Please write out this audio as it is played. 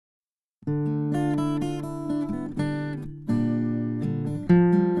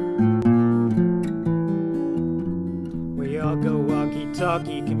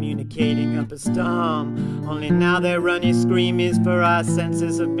walkie-talkie, communicating up a storm. Only now their runny scream is for our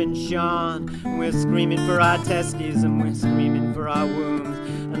senses have been shorn. We're screaming for our testes and we're screaming for our wombs.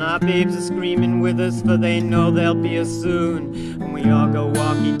 And our babes are screaming with us, for they know there'll be a soon. And we all go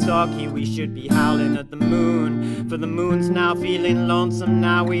walkie-talkie, we should be howling at the moon. For the moon's now feeling lonesome,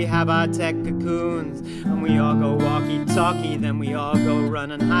 now we have our tech cocoons. And we all go walkie-talkie, then we all go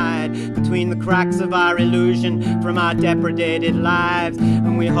run and hide between the cracks of our illusion from our depredated lives.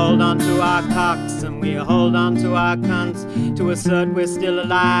 And we hold on to our cocks and we hold on to our cunts, to assert we're still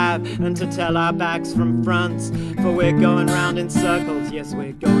alive and to tell our backs from fronts. For we're going round in circles, yes,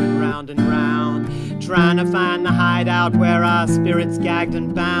 we're going round and round, trying to find the hideout where our spirit's gagged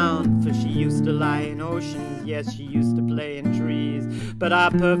and bound. For she used to lie in oceans, yes, she used to play in trees, but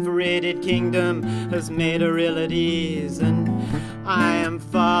our perforated kingdom has made her ill at ease. And I am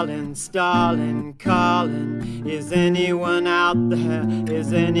falling, stalling, calling, is anyone out there?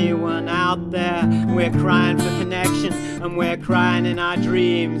 Is anyone out there? We're crying for connection and we're crying in our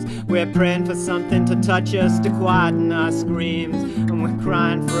dreams. We're praying for something to touch us, to quieten our screams. And we're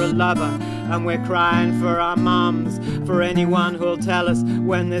crying for a lover and we're crying for our moms, for anyone who'll tell us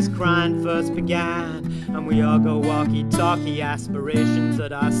when this crying first began. And we all go walkie-talkie, aspirations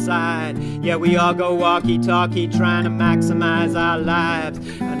at our side. Yeah, we all go walkie-talkie, trying to maximize our lives.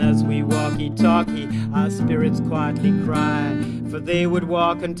 And as we walkie-talkie, our spirits quietly cry, for they would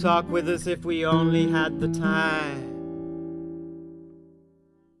walk and talk with us if we only had the time.